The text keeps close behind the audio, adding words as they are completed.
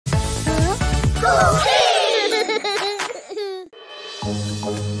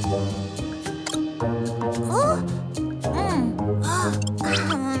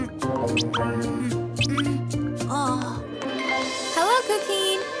Hello,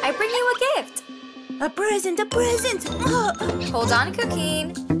 Cuquin. I bring you a gift. A present, a present! Hold on,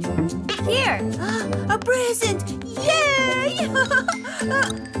 Cuquin. Here. A present! Yay!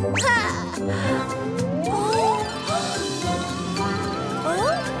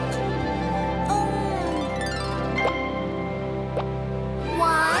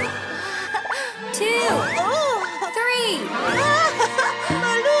 One, two, three.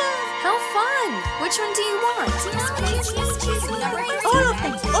 How fun! Which one do you want? All of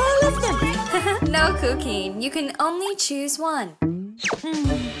them! All of them! No, Cuquin. You can only choose one.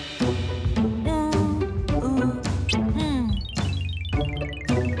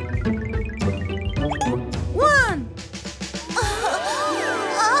 One!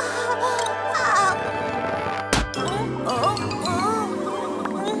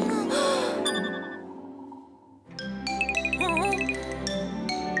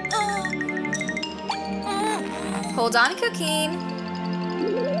 Hold on, Cuquin.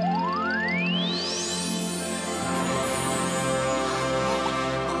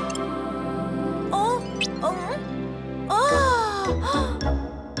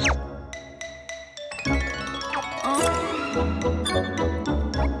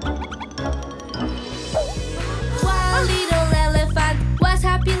 One little elephant was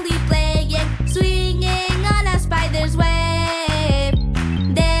happily playing, swinging on a spider's web.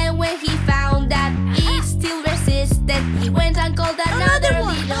 Then when he found that it still resisted, he went and called another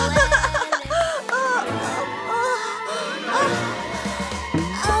little elephant.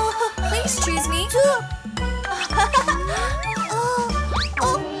 Please choose me.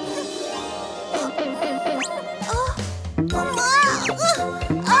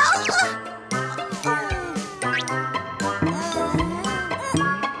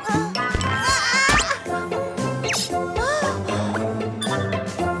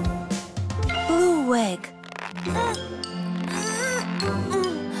 Blue egg.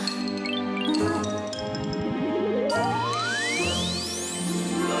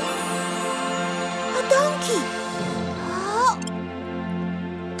 A donkey.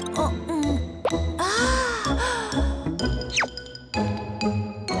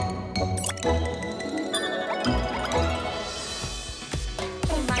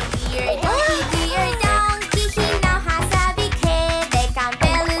 My dear donkey, he now has a big head. They can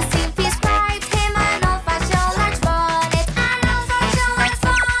barely seem prescribed him an old-fashioned large bonnet. An old-fashioned large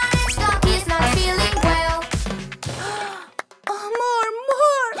bonnet, donkey's not feeling well.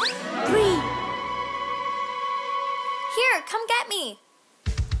 More! Three. Here, come get me.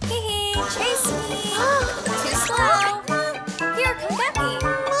 Hee hee, chase me. Too slow. Here, come get me.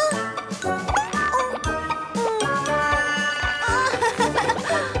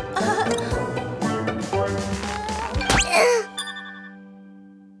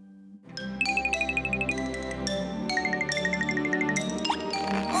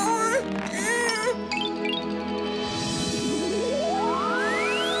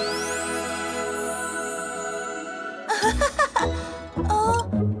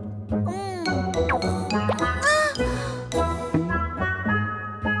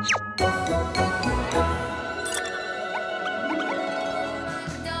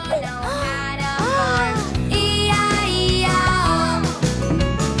 Don't know how to farm. E-I-E-I-O.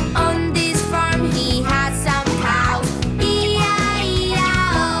 On this farm he has some cows.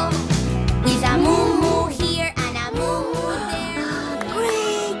 E-I-E-I-O. With a moo-moo here and a moo-moo there.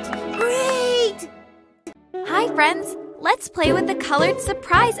 Great! Hi, friends. Let's play with the colored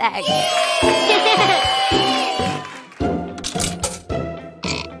surprise egg.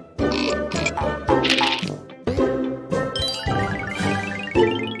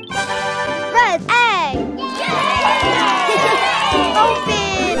 Red egg!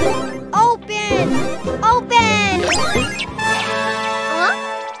 Open!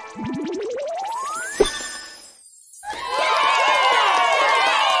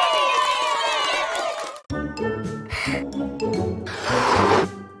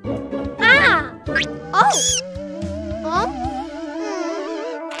 Huh? Oh! Huh?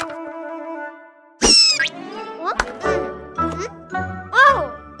 What?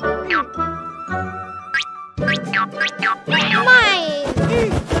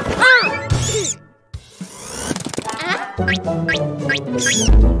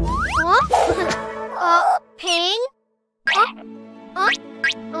 Oh! Ping?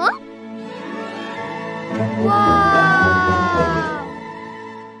 Wow!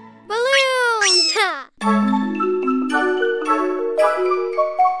 Balloons!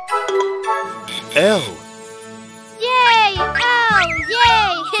 L. Yay! Oh,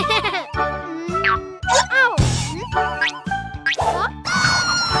 yay! Oh. What?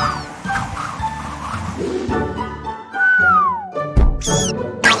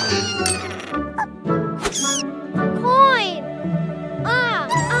 Coin.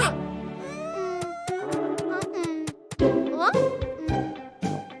 What?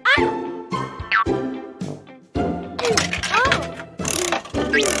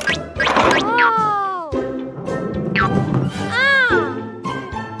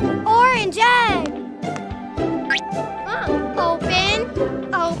 Orange egg. Open.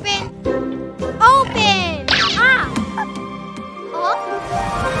 Open. Open.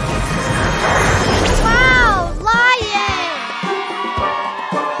 Wow, lion.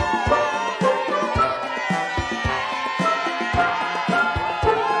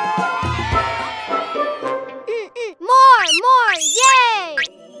 More, yay.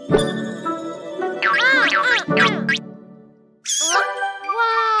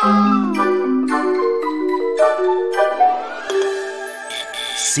 Wow.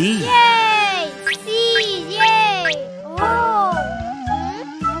 C. Yay! C, yay! Oh!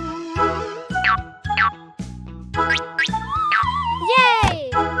 Yay!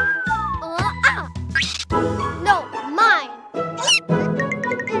 No, mine.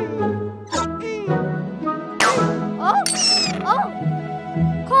 Oh! Oh!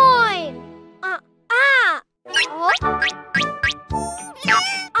 Coin! Oh!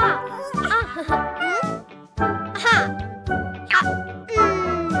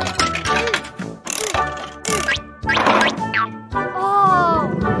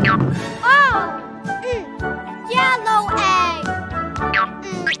 Yellow egg.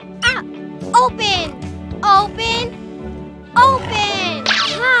 Open. Open. Open.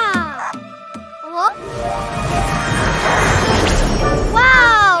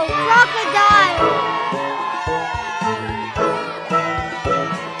 Wow, crocodile.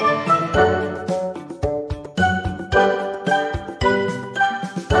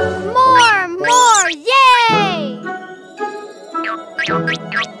 More, yay!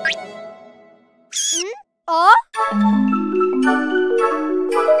 Oh?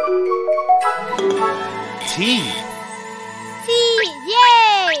 T. T,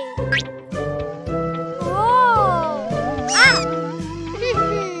 yay! Oh!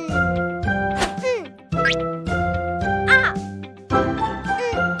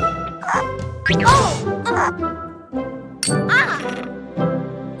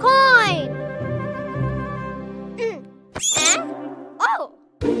 Coin! Oh!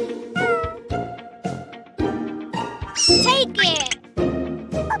 Take it!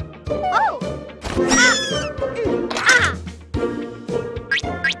 Oh!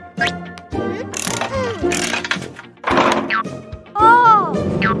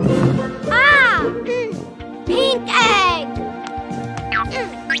 Oh! Pink egg!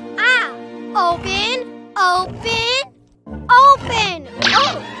 Open! Open! Open!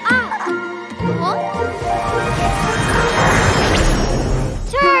 Oh!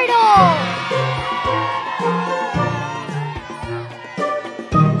 Turtle!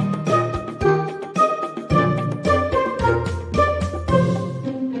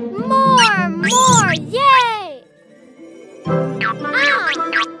 More, yay!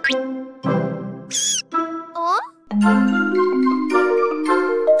 Oh?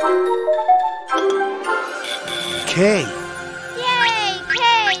 K. Yay, K,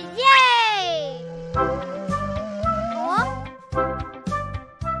 yay! Oh?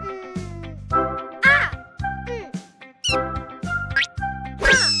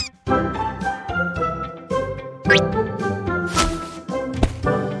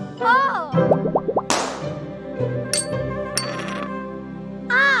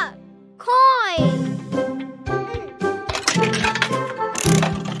 Coin!